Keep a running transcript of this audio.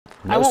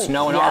No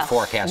snow in our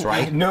forecast,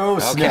 right? No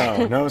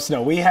snow, no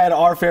snow. We had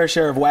our fair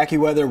share of wacky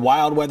weather,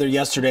 wild weather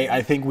yesterday.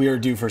 I think we are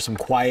due for some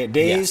quiet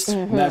days. Yes.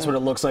 And that's what it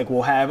looks like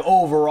we'll have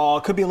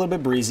overall. Could be a little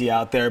bit breezy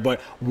out there,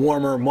 but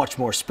warmer, much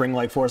more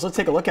spring-like for us. Let's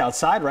take a look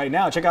outside right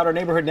now. Check out our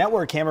neighborhood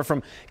network camera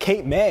from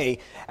Cape May.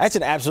 That's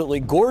an absolutely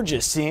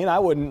gorgeous scene. I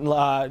wouldn't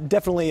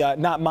definitely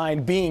not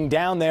mind being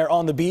down there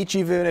on the beach,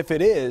 even if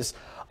it is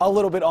a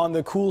little bit on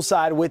the cool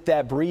side with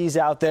that breeze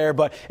out there,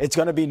 but it's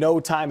going to be no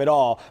time at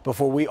all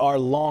before we are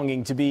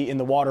longing to be in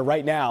the water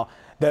right now.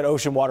 That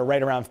ocean water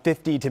right around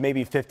 50 to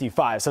maybe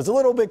 55. So it's a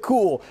little bit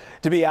cool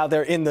to be out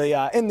there in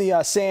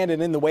the sand and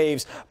in the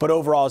waves, but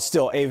overall it's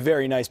still a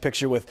very nice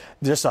picture with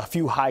just a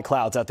few high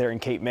clouds out there in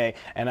Cape May.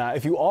 And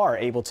if you are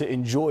able to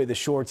enjoy the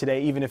shore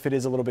today, even if it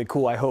is a little bit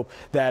cool, I hope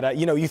that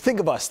you think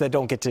of us that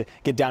don't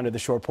get down to the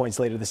shore points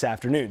later this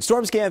afternoon.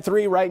 Storm scan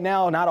 3 right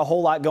now, not a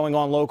whole lot going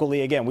on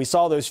locally. Again, we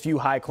saw those few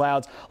high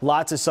clouds,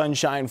 lots of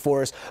sunshine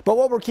for us, but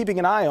what we're keeping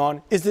an eye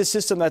on is this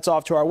system that's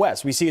off to our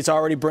west. We see it's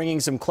already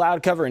bringing some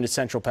cloud cover into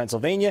central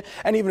Pennsylvania,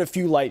 and even a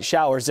few light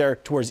showers there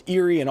towards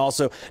Erie and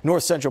also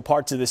north central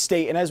parts of the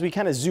state. And as we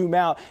kind of zoom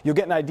out, you'll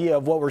get an idea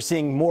of what we're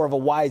seeing, more of a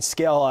wide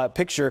scale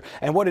picture.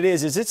 And what it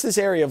is it's this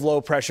area of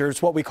low pressure.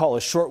 It's what we call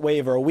a short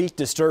wave or a weak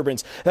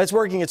disturbance that's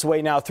working its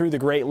way now through the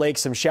Great Lakes.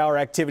 Some shower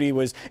activity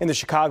was in the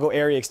Chicago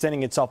area,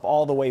 extending itself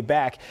all the way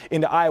back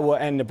into Iowa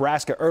and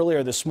Nebraska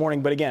earlier this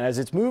morning. But again, as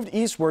it's moved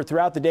eastward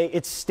throughout the day,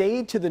 it's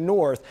stayed to the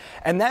north.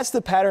 And that's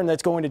the pattern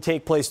that's going to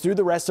take place through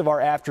the rest of our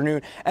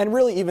afternoon and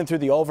really even through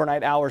the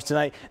overnight hours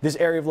tonight. This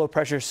area of low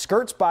pressure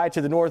skirts by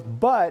to the north,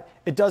 but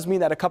it does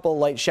mean that a couple of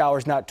light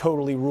showers not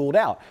totally ruled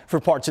out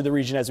for parts of the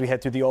region as we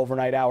head through the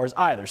overnight hours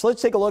either. So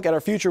let's take a look at our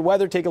future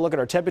weather, take a look at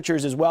our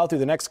temperatures as well through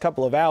the next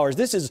couple of hours.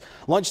 This is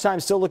lunchtime,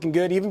 still looking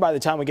good. Even by the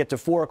time we get to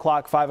 4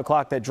 o'clock, 5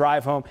 o'clock, that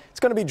drive home, it's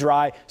going to be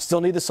dry. Still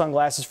need the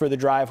sunglasses for the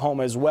drive home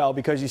as well,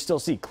 because you still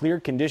see clear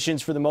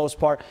conditions for the most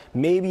part.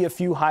 Maybe a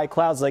few high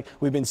clouds like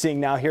we've been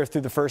seeing now here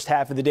through the first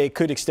half of the day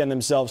could extend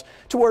themselves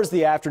towards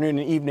the afternoon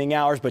and evening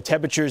hours, but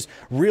temperatures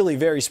really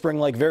very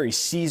spring-like, very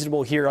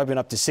seasonable here. I've been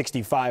up to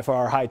 65 for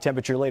our high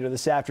temperature later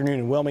this afternoon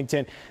in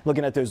Wilmington,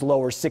 looking at those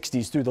lower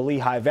 60s through the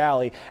Lehigh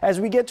Valley.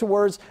 As we get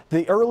towards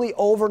the early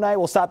overnight,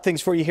 we'll stop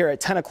things for you here at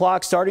 10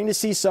 o'clock, starting to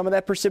see some of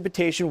that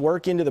precipitation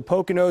work into the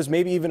Poconos,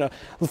 maybe even a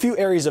few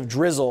areas of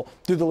drizzle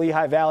through the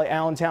Lehigh Valley,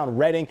 Allentown,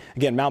 Reading.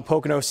 Again, Mount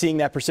Pocono seeing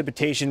that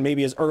precipitation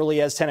maybe as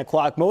early as 10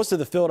 o'clock. Most of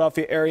the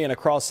Philadelphia area and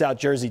across South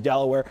Jersey,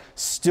 Delaware,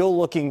 still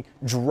looking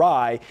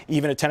dry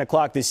even at 10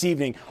 o'clock this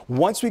evening.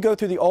 Once we go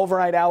through the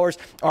overnight hours,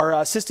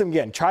 our system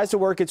again tries to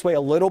work its way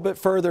a little bit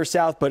further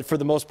south, but for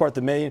the most part,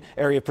 the main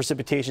area of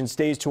precipitation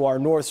stays to our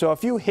north. So a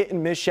few hit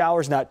and miss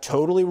showers not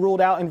totally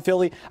ruled out in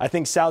Philly. I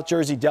think South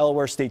Jersey,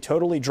 Delaware stay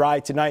totally dry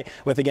tonight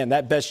with, again,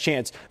 that best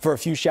chance for a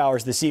few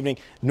showers this evening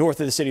north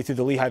of the city through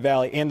the Lehigh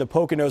Valley and the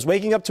Poconos.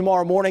 Waking up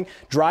tomorrow morning,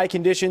 dry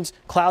conditions,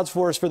 clouds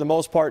for us for the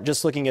most part,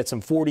 just looking at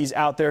some 40s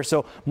out there.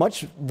 So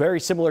much very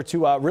similar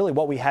to really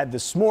what we had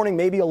this morning,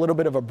 maybe a little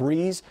bit of a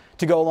breeze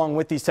to go along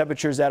with these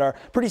temperatures that are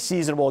pretty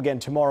seasonable again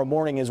tomorrow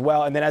morning as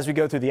well. And then as we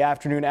go through the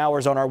afternoon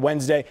hours on our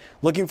Wednesday,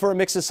 looking for a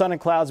mix of sun and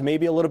clouds,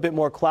 maybe a little bit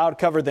more cloud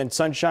cover than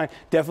sunshine.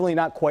 Definitely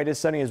not quite as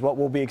sunny as what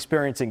we'll be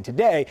experiencing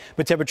today,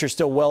 but temperatures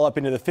still well up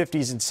into the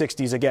 50s and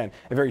 60s. Again,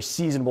 a very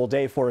seasonable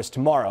day for us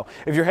tomorrow.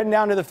 If you're heading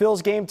down to the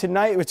Phils game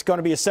tonight, it's going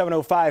to be a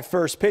 7:05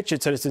 first pitch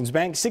at Citizens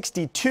Bank.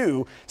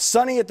 62,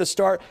 sunny at the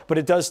start, but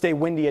it does stay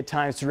windy at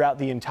times throughout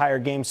the entire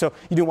game, so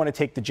you do want to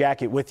take the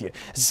jacket with you.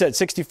 As I said,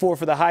 64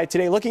 for the high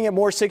today. Looking at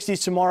more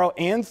 60s tomorrow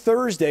and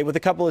Thursday with a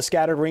couple of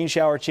scattered rain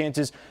shower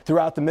chances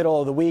throughout the middle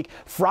of the week.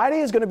 Friday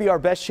is going to be our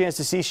best chance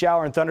to see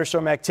shower and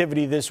thunderstorm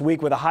activity this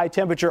week with a high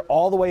temperature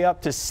all the way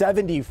up to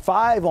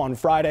 75 on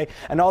Friday,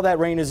 and all that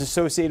rain is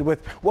associated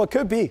with what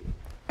could be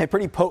a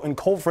pretty potent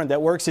cold front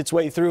that works its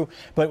way through.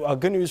 But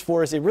good news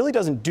for us, it really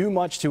doesn't do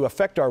much to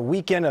affect our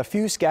weekend. A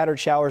few scattered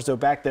showers, though,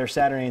 back there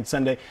Saturday and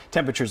Sunday.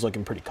 Temperatures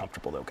looking pretty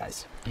comfortable, though,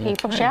 guys.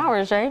 Keep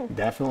showers, right?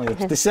 Definitely.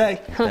 What's to say?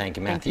 Thank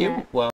you, Matthew. Well.